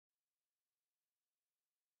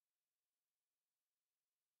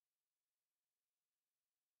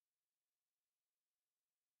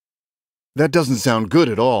That doesn't sound good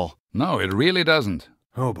at all. No, it really doesn't.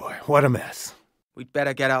 Oh boy, what a mess. We'd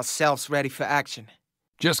better get ourselves ready for action.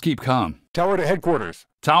 Just keep calm. Tower to headquarters.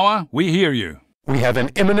 Tower, we hear you. We have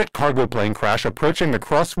an imminent cargo plane crash approaching the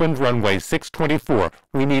crosswind runway 624.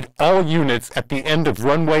 We need all units at the end of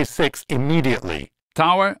runway 6 immediately.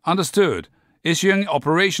 Tower, understood. Issuing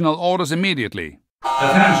operational orders immediately.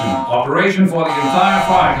 Attention, operation for the entire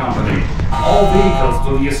fire company. All vehicles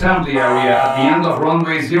to the assembly area at the end of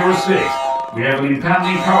runway 06. We have an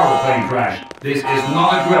impending cargo plane crash. This is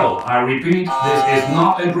not a drill. I repeat, this is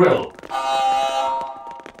not a drill.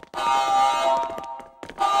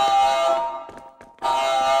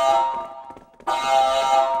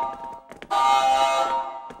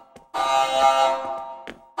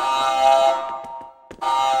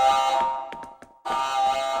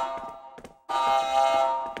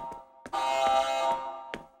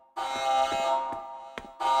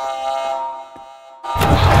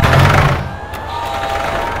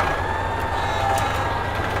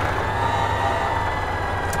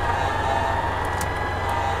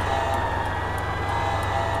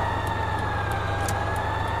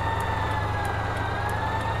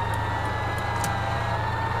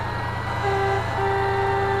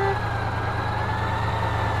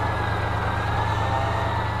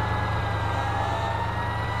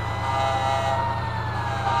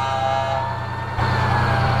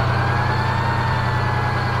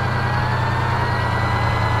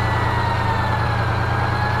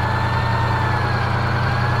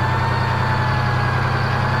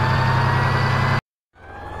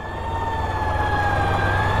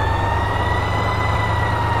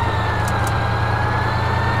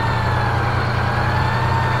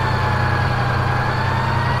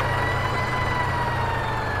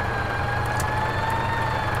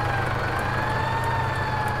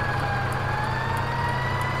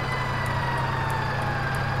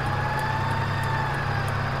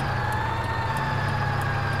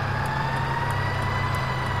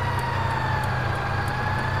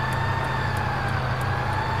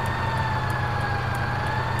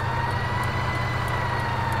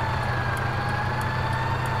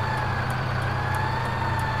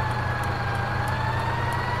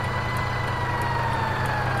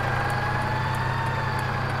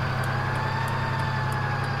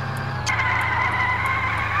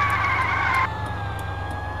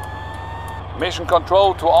 Mission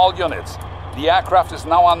control to all units. The aircraft is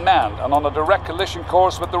now unmanned and on a direct collision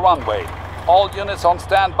course with the runway. All units on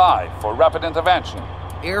standby for rapid intervention.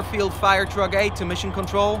 Airfield Fire Truck 8 to mission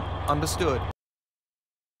control. Understood.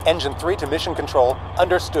 Engine 3 to mission control.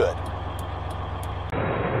 Understood.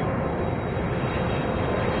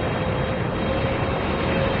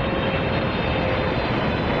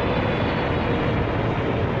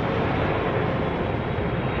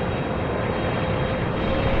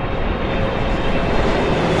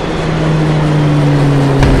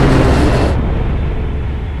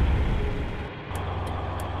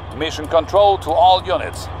 Mission control to all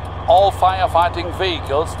units. All firefighting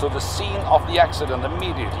vehicles to the scene of the accident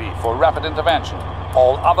immediately for rapid intervention.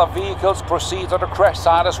 All other vehicles proceed to the crash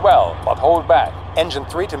site as well, but hold back. Engine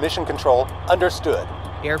 3 to mission control. Understood.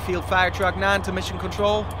 Airfield Fire Truck 9 to mission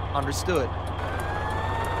control. Understood.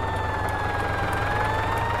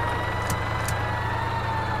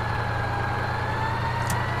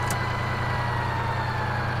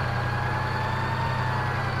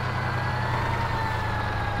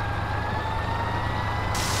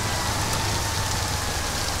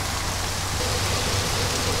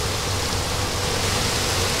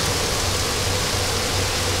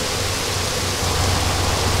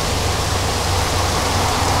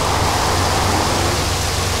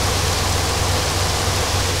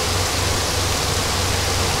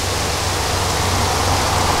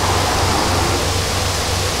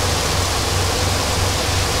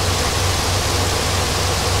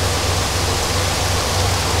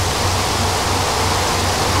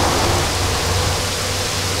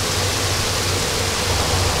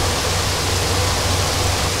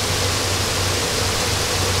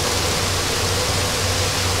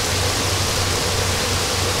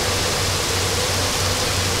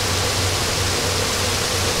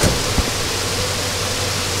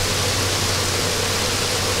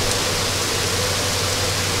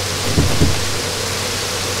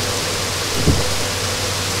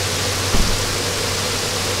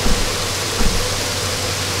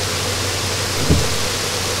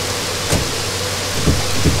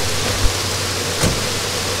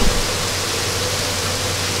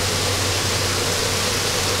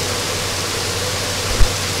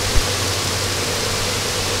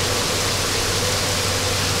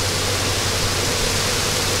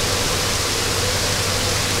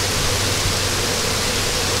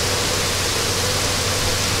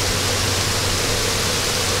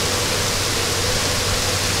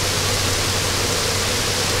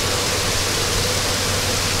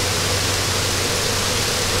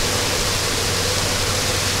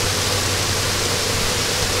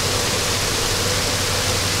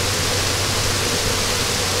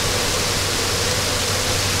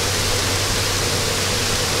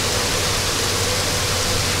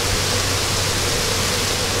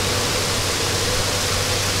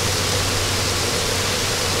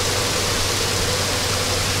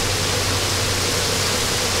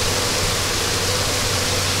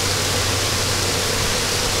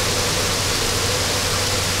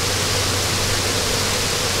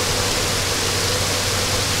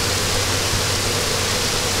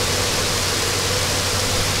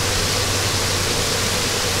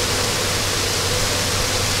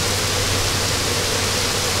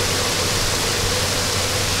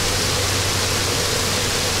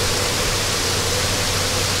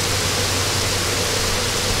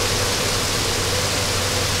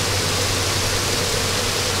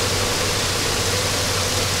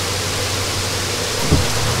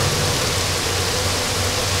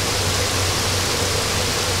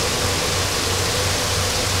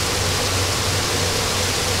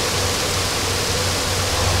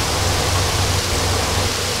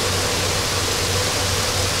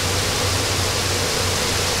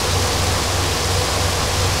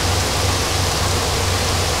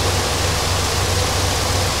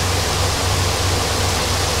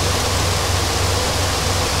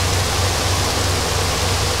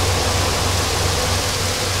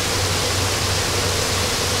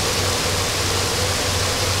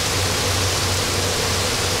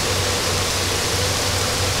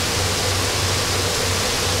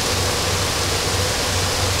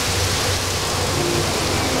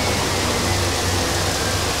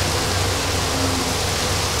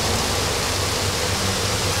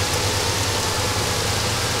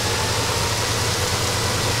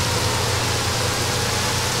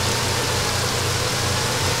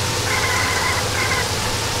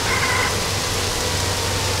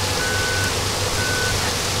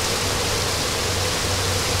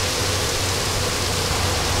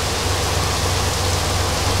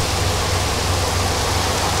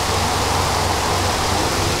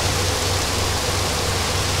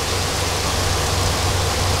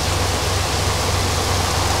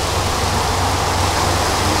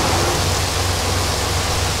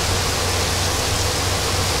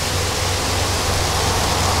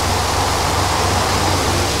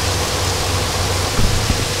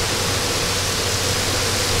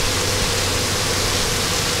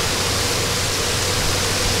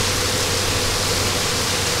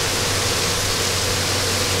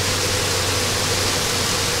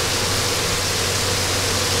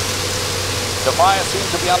 The fire seems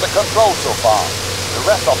to be under control so far. The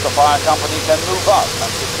rest of the fire company can move up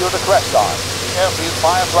and secure the crash site. The airfield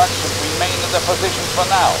fire trucks should remain in their positions for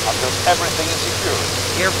now until everything is secured.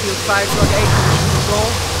 Airfield fire truck 8 to mission control.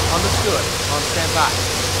 Understood. On standby.